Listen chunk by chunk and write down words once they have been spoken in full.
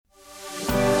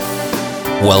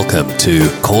Welcome to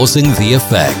Causing the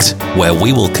Effect, where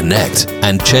we will connect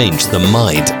and change the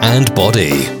mind and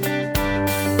body.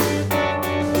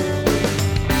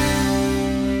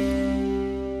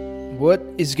 What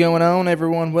is going on,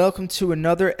 everyone? Welcome to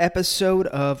another episode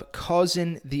of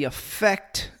Causing the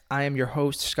Effect. I am your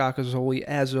host, Scott Gazzoli,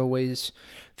 as always.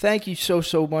 Thank you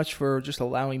so much for just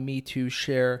allowing me to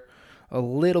share a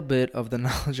little bit of the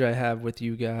knowledge I have with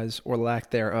you guys, or lack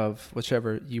thereof,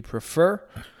 whichever you prefer.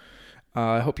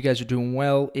 I hope you guys are doing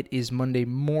well. It is Monday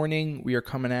morning. We are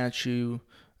coming at you,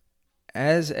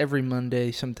 as every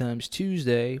Monday, sometimes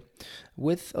Tuesday,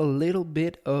 with a little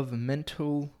bit of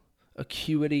mental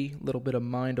acuity, a little bit of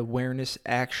mind awareness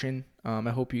action.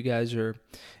 I hope you guys are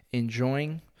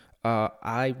enjoying.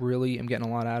 I really am getting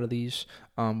a lot out of these.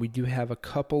 We do have a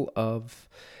couple of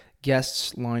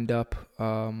guests lined up.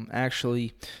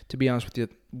 Actually, to be honest with you,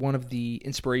 one of the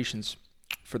inspirations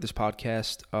for this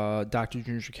podcast, Dr.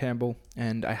 Ginger Campbell,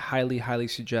 and I highly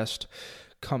suggest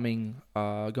going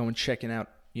checking out,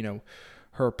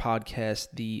 her podcast,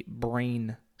 the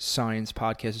Brain Science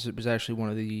Podcast. It was actually one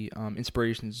of the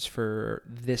inspirations for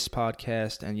this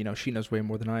podcast, and she knows way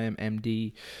more than I am.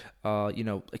 MD,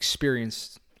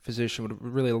 experienced physician with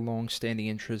really a long-standing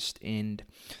interest in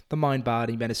the mind,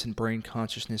 body, medicine, brain,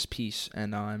 consciousness piece,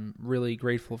 and I'm really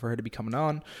grateful for her to be coming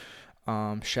on.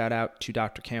 Shout out to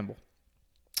Dr. Campbell.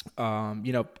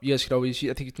 You guys could always,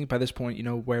 I think by this point, you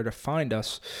know where to find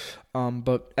us.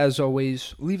 But as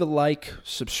always, leave a like,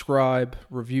 subscribe,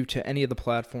 review to any of the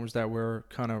platforms that we're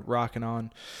kind of rocking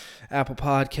on. Apple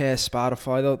Podcasts,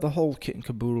 Spotify, the whole kit and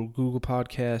caboodle, Google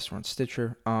Podcasts, we're on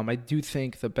Stitcher. I do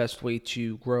think the best way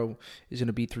to grow is going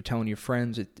to be through telling your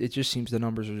friends. It just seems the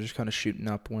numbers are just kind of shooting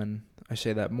up when I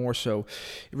say that more. So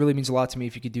it really means a lot to me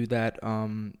if you could do that.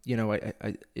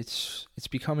 It's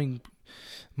becoming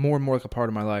more and more like a part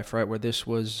of my life, right? Where this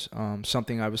was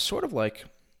something I was sort of like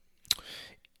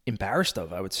embarrassed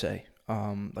of, I would say.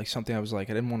 Like something I was like,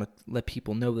 I didn't want to let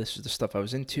people know this is the stuff I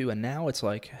was into. And now it's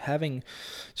like having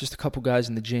just a couple guys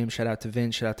in the gym, shout out to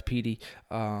Vince, shout out to Petey,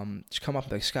 just come up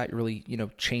and like, Scott, you really,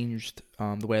 changed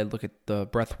the way I look at the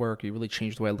breath work. You really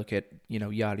changed the way I look at,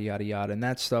 yada, yada, yada. And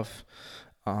that stuff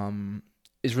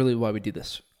is really why we do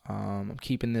this. I'm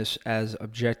keeping this as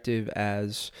objective,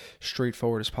 as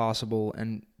straightforward as possible,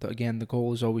 and again, the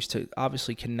goal is always to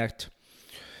obviously connect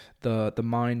the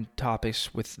mind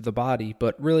topics with the body,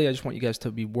 but really I just want you guys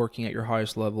to be working at your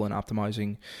highest level and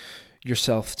optimizing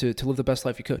yourself to live the best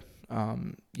life you could.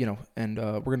 I'm gonna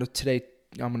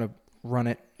run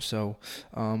it, so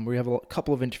we have a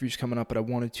couple of interviews coming up, but I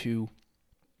wanted to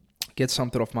get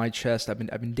something off my chest. I've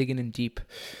been digging in deep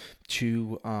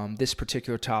to this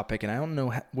particular topic, and I don't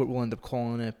know what we'll end up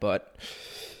calling it, but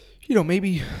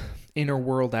maybe inner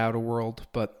world, outer world,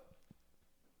 but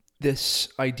this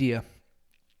idea.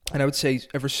 And I would say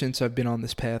ever since I've been on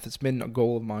this path, it's been a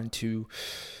goal of mine to,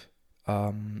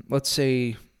 let's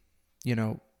say,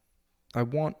 I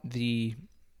want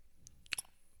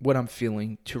what I'm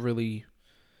feeling to really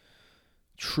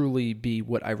truly be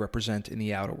what I represent in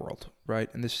the outer world,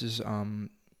 right? And this is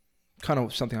kind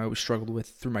of something I always struggled with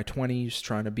through my 20s,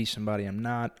 trying to be somebody I'm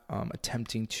not,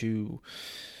 attempting to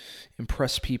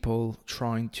impress people,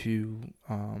 trying to,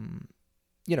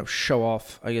 show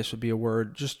off, I guess would be a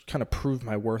word, just kind of prove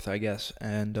my worth, I guess.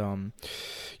 And,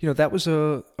 that was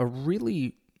a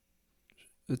really,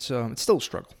 it's still a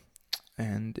struggle.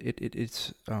 And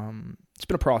it's been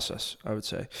a process, I would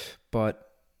say. But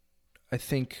I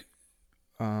think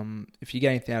if you get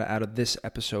anything out of this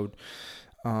episode,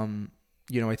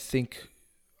 I think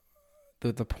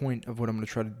the point of what I'm going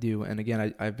to try to do, and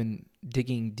again, I've been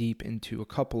digging deep into a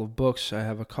couple of books. I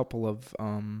have a couple of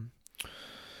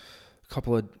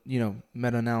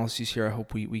meta-analyses here I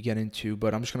hope we get into,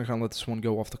 but I'm just going to kind of let this one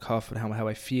go off the cuff and how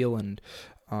I feel, and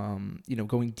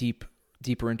going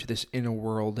deeper into this inner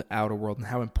world, outer world, and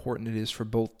how important it is for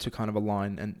both to kind of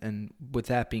align. And with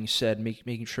that being said,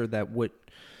 making sure that what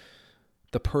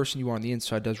the person you are on the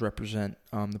inside does represent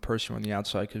the person you are on the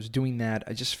outside, because doing that,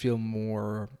 I just feel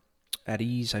more at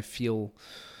ease. I feel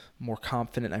more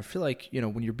confident. I feel like,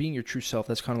 when you're being your true self,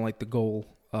 that's kind of like the goal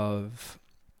of,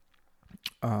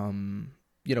 the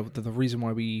reason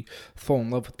why we fall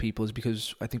in love with people is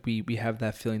because I think we have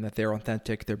that feeling that they're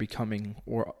authentic, they're becoming,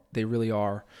 or they really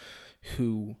are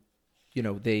who,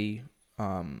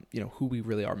 who we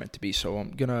really are meant to be. So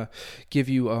I'm going to give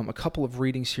you a couple of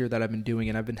readings here that I've been doing,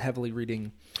 and I've been heavily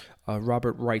reading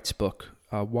Robert Wright's book,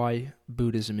 Why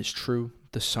Buddhism is True,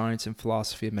 The Science and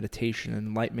Philosophy of Meditation and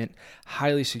Enlightenment.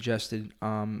 Highly suggested.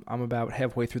 I'm about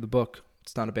halfway through the book.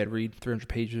 It's not a bad read, 300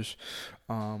 pages.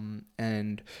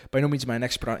 And by no means am I an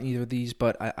expert on either of these,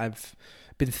 but I've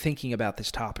been thinking about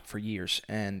this topic for years,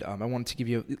 and I wanted to give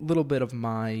you a little bit of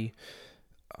my,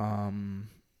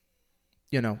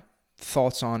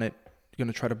 thoughts on it. I'm going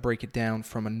to try to break it down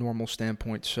from a normal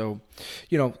standpoint. So,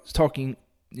 talking,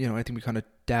 I think we kind of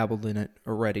dabbled in it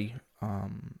already.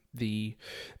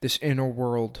 This inner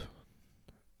world,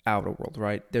 outer world,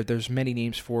 right? There's many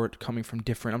names for it coming from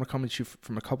different. I'm going to come at you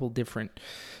from a couple different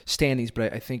standings,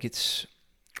 but I think it's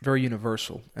very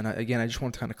universal. And I just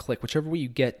want to kind of click. Whichever way you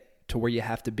get to where you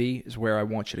have to be is where I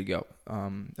want you to go.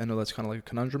 I know that's kind of like a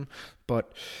conundrum,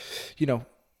 but,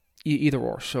 either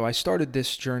or. So I started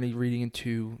this journey reading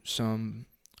into some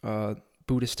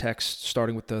Buddhist texts,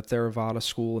 starting with the Theravada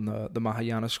school and the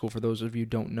Mahayana school. For those of you who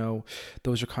don't know,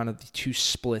 those are kind of the two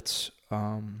splits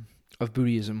of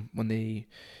Buddhism when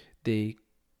they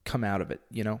come out of it,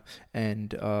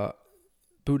 And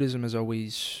Buddhism has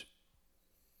always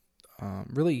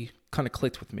really kind of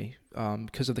clicked with me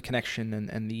because of the connection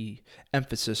and the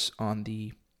emphasis on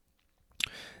the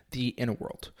inner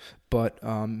world. But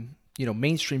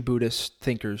mainstream Buddhist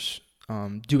thinkers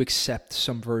do accept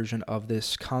some version of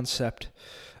this concept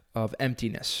of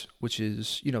emptiness, which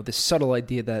is, this subtle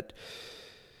idea that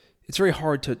it's very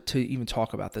hard to even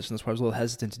talk about this, and that's why I was a little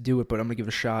hesitant to do it, but I'm going to give it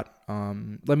a shot.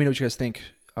 Let me know what you guys think.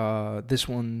 This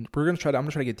one, I'm going to try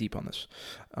to get deep on this.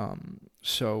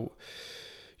 So,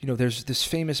 there's this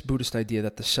famous Buddhist idea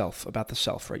that about the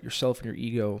self, right? Yourself and your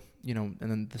ego, and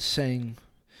then the saying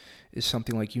is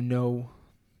something like,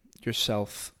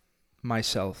 yourself,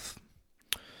 myself,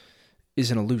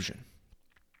 is an illusion.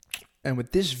 And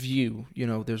with this view,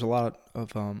 there's a lot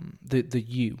of the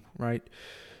you, right,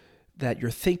 that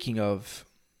you're thinking of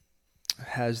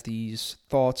has these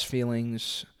thoughts,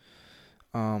 feelings,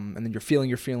 and then you're feeling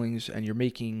your feelings and you're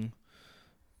making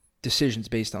decisions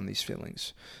based on these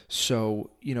feelings.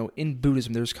 So, in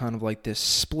Buddhism, there's kind of like this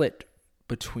split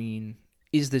between,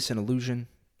 is this an illusion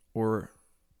or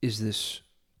is this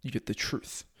the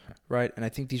truth? Right? And I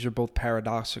think these are both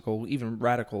paradoxical, even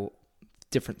radical,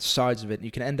 different sides of it. And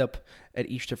you can end up at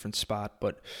each different spot.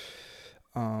 But,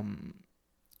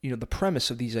 the premise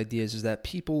of these ideas is that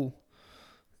people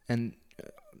and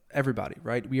everybody,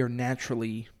 right, we are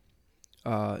naturally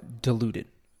deluded.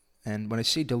 And when I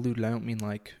say deluded, I don't mean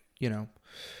like, in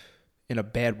a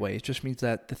bad way. It just means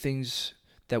that the things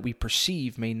that we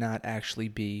perceive may not actually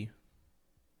be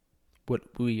what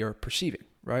we are perceiving,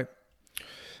 right?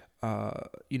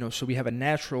 So we have a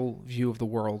natural view of the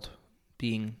world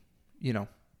being,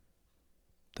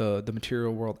 the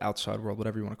material world, outside world,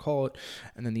 whatever you want to call it,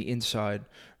 and then the inside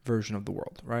version of the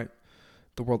world, right?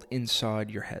 The world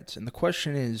inside your heads. And the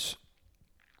question is,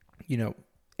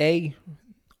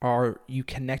 are you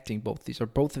connecting both these? Are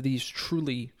both of these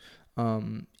truly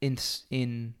in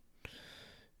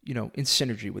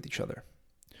synergy with each other?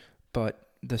 But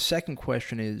the second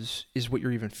question is what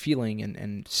you're even feeling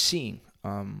and seeing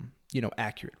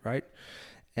accurate, right?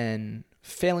 And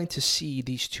failing to see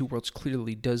these two worlds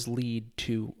clearly does lead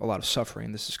to a lot of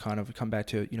suffering. This is kind of, we come back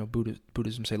to,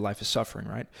 Buddhism say life is suffering,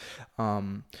 right?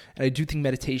 And I do think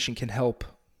meditation can help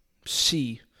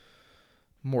see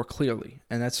more clearly.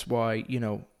 And that's why,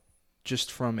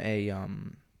 just from a,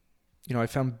 I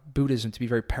found Buddhism to be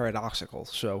very paradoxical.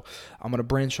 So I'm going to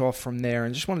branch off from there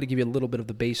and just wanted to give you a little bit of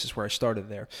the basis where I started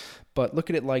there. But look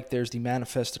at it like there's the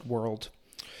manifested world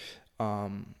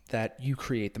that you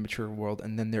create, the material world,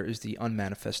 and then there is the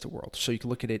unmanifested world. So you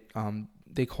can look at it,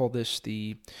 they call this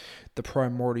the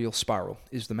primordial spiral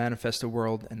is the manifested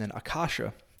world, and then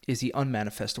Akasha is the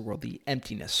unmanifested world, the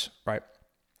emptiness, right?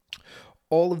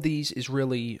 All of these is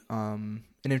really an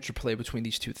interplay between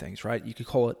these two things, right? You could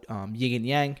call it yin and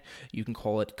yang, you can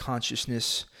call it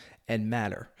consciousness and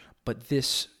matter, but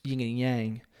this yin and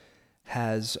yang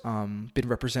has been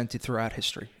represented throughout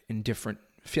history in different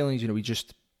feelings. We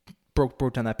just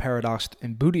broke down that paradox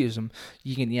in Buddhism.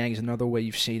 Yin and yang is another way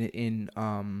you've seen it in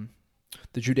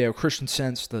the Judeo-Christian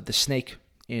sense, the snake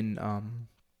in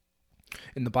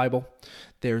the Bible.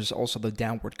 There's also the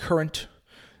downward current.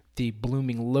 The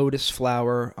blooming lotus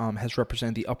flower has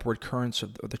represented the upward currents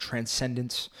of the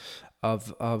transcendence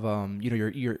of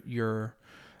your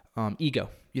ego.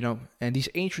 And these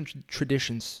ancient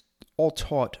traditions all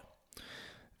taught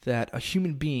that a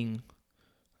human being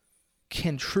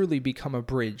can truly become a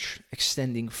bridge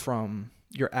extending from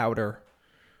your outer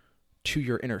to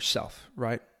your inner self,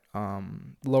 right?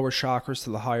 Lower chakras to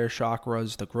the higher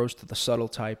chakras, the gross to the subtle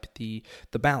type, the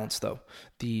balance though,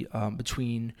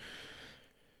 between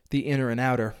the inner and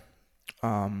outer,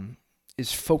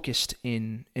 is focused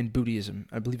in Buddhism.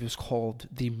 I believe it was called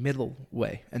the middle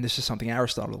way, and this is something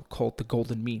Aristotle called the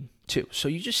golden mean too. So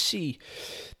you just see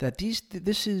that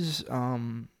this is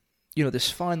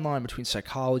this fine line between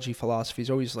psychology, philosophy is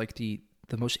always like the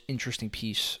most interesting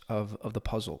piece of the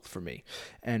puzzle for me,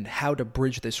 and how to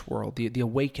bridge this world, the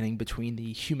awakening between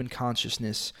the human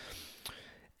consciousness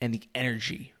and the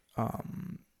energy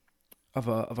of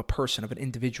a person, of an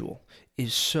individual,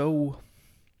 is so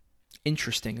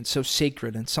interesting and so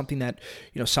sacred, and something that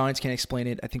science can't explain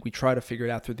it. I think we try to figure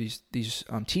it out through these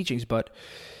teachings, but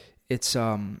it's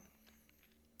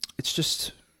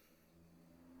just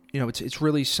it's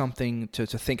really something to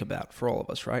think about for all of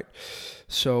us, right?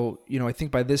 So I think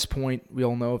by this point we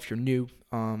all know, if you're new,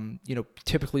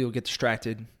 typically you'll get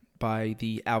distracted by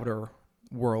the outer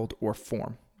world or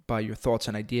form, by your thoughts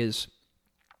and ideas.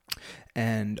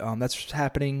 And that's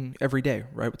happening every day,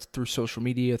 right? Through social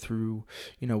media, through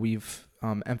we've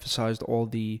emphasized all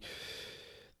the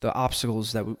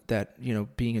obstacles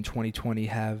that being in 2020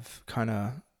 have kind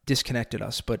of disconnected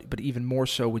us, but even more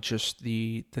so with just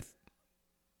the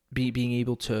being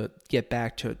able to get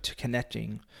back to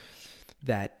connecting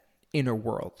that inner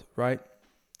world, right?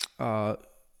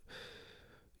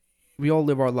 We all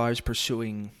live our lives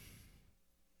pursuing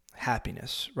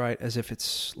happiness, right? As if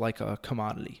it's like a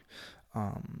commodity.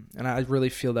 And I really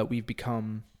feel that we've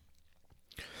become,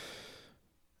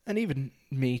 and even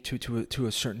me to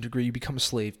a certain degree, you become a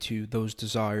slave to those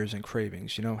desires and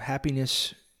cravings.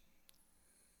 Happiness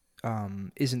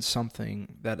isn't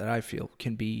something that I feel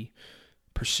can be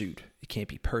pursued. It can't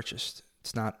be purchased.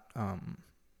 It's not,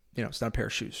 it's not a pair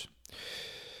of shoes.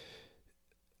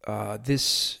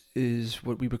 This is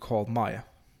what we would call Maya,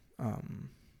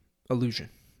 illusion.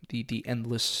 The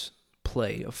endless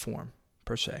play of form,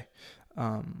 per se.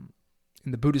 In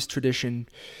the Buddhist tradition,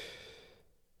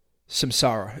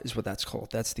 samsara is what that's called.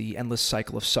 That's the endless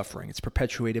cycle of suffering. It's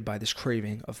perpetuated by this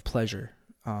craving of pleasure,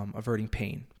 averting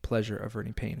pain. Pleasure,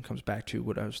 averting pain. It comes back to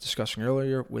what I was discussing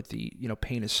earlier with the,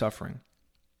 pain is suffering.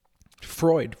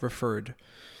 Freud referred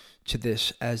to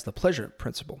this as the pleasure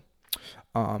principle.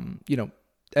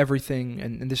 Everything,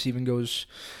 and this even goes,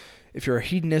 if you're a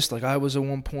hedonist like I was at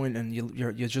one point, and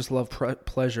you just love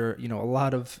pleasure,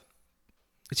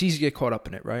 it's easy to get caught up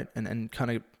in it, right? And kind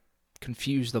of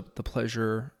confuse the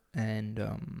pleasure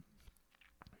and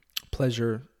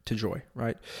pleasure to joy,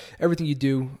 right? Everything you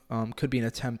do could be an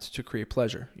attempt to create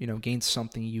pleasure, gain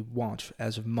something you want,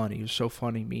 as of money. It was so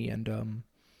funny, me and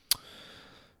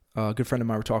a good friend of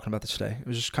mine were talking about this today. It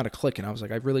was just kind of clicking. I was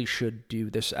like, I really should do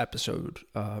this episode.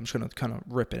 I'm just going to kind of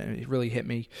rip it. And it really hit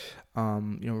me.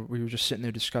 We were just sitting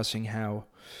there discussing how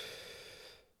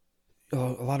a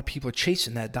lot of people are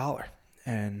chasing that dollar.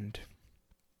 And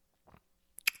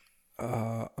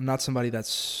I'm not somebody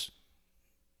that's,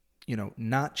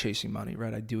 not chasing money,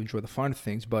 right? I do enjoy the finer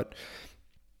things, but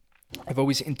I've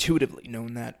always intuitively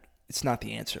known that it's not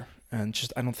the answer. And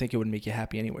just, I don't think it would make you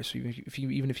happy anyway. So even if you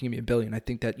give me $1 billion, I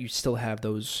think that you still have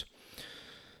those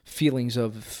feelings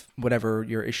of whatever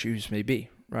your issues may be,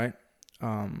 right?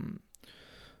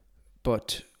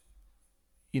 But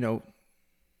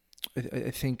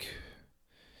I think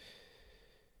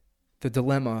the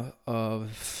dilemma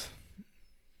of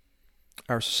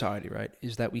our society, right,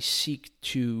 is that we seek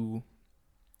to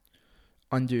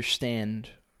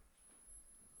understand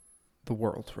the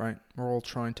world, right? We're all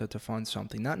trying to find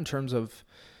something, not in terms of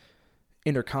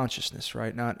inner consciousness,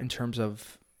 right? Not in terms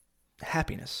of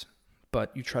happiness,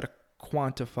 but you try to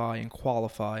quantify and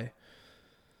qualify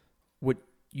what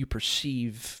you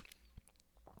perceive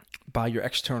by your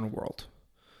external world,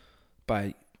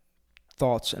 by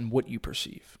thoughts and what you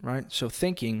perceive, right? So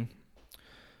thinking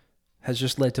has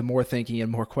just led to more thinking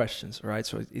and more questions, right?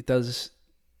 So it does,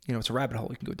 it's a rabbit hole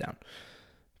you can go down.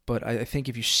 But I think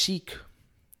if you seek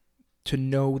to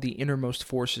know the innermost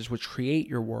forces which create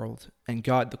your world and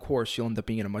guide the course, you'll end up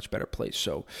being in a much better place.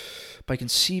 So by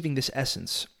conceiving this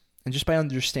essence, and just by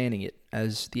understanding it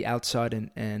as the outside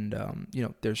and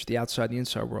there's the outside and the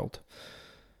inside world,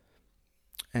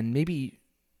 and maybe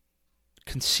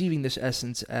conceiving this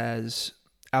essence as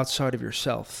outside of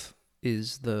yourself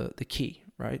is the key,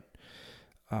 right?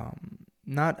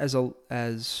 Not as a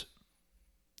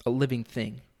living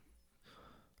thing,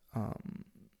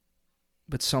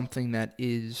 but something that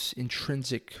is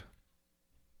intrinsic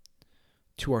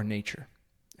to our nature,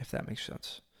 if that makes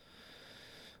sense.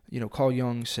 Carl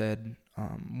Jung said,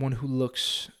 one who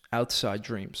looks outside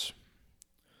dreams,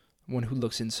 one who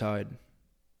looks inside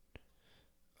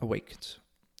awakens.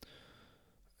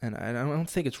 And I don't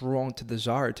think it's wrong to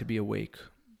desire to be awake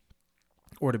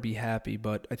or to be happy,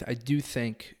 but I do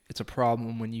think it's a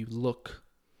problem when you look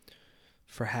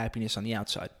for happiness on the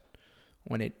outside,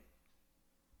 when it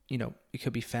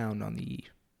could be found on the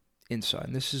inside.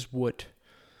 And this is what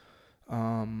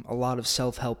a lot of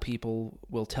self-help people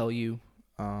will tell you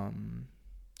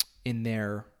in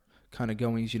their kind of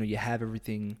goings. You have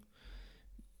everything.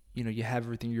 You have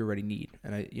everything you already need.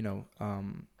 And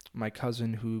my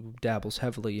cousin who dabbles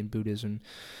heavily in Buddhism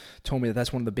told me that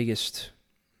that's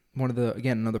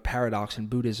another paradox in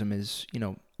Buddhism is,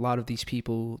 a lot of these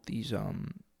people,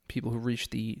 people who reach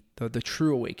the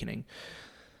true awakening,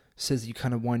 says that you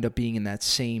kind of wind up being in that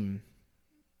same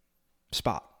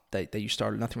spot that you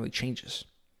started. Nothing really changes.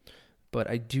 But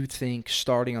I do think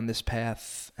starting on this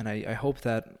path, and I hope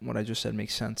that what I just said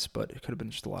makes sense, but it could have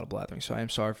been just a lot of blathering. So I am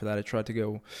sorry for that. I tried to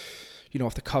go,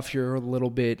 off the cuff here a little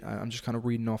bit. I'm just kind of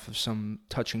reading off of some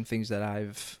touching things that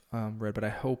I've read, but I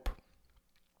hope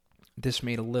this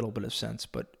made a little bit of sense.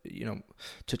 But,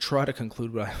 to try to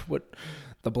conclude what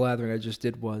the blathering I just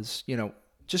did was,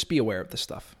 just be aware of this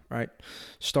stuff, right?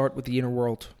 Start with the inner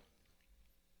world.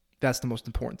 That's the most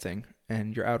important thing.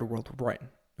 And your outer world will brighten.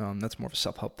 That's more of a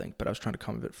self-help thing, but I was trying to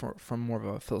come at it from more of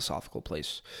a philosophical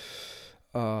place.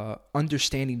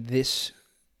 Understanding this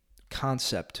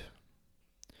concept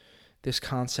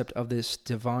of this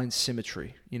divine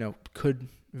symmetry, could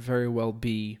very well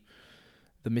be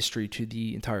the mystery to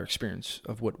the entire experience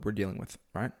of what we're dealing with,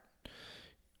 right?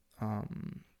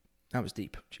 That was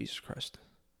deep. Jesus Christ.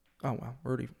 Oh, wow.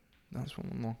 That was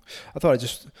one long. I thought I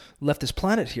just left this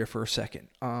planet here for a second.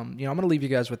 I'm going to leave you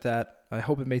guys with that. I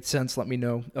hope it made sense. Let me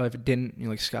know. If it didn't, you're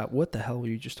like, Scott, what the hell were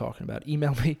you just talking about?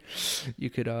 Email me. You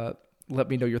could let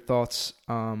me know your thoughts.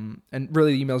 And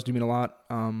really, the emails do mean a lot.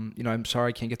 I'm sorry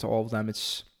I can't get to all of them.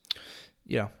 It's,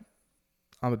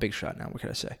 I'm a big shot now. What can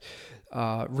I say?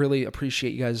 Really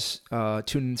appreciate you guys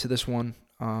tuning into this one.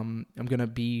 I'm going to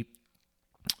be,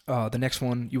 the next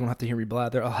one, you won't have to hear me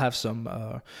blather. I'll have some...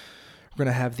 we're going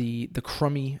to have the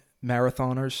Crummy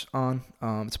Marathoners on.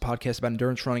 It's a podcast about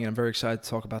endurance running, and I'm very excited to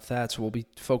talk about that. So we'll be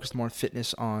focused more on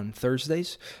fitness on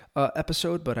Thursday's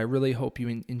episode, but I really hope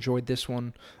you enjoyed this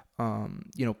one.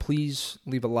 Please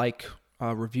leave a like.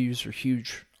 Reviews are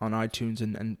huge on iTunes,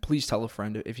 and please tell a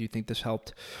friend if you think this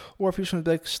helped, or if you just want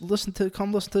to listen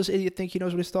to this idiot think he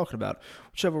knows what he's talking about.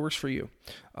 Whichever works for you.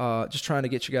 Just trying to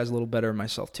get you guys a little better, and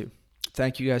myself too.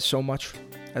 Thank you guys so much.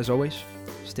 As always,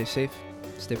 stay safe.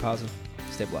 Stay positive.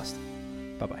 Stay blessed.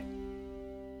 Bye-bye.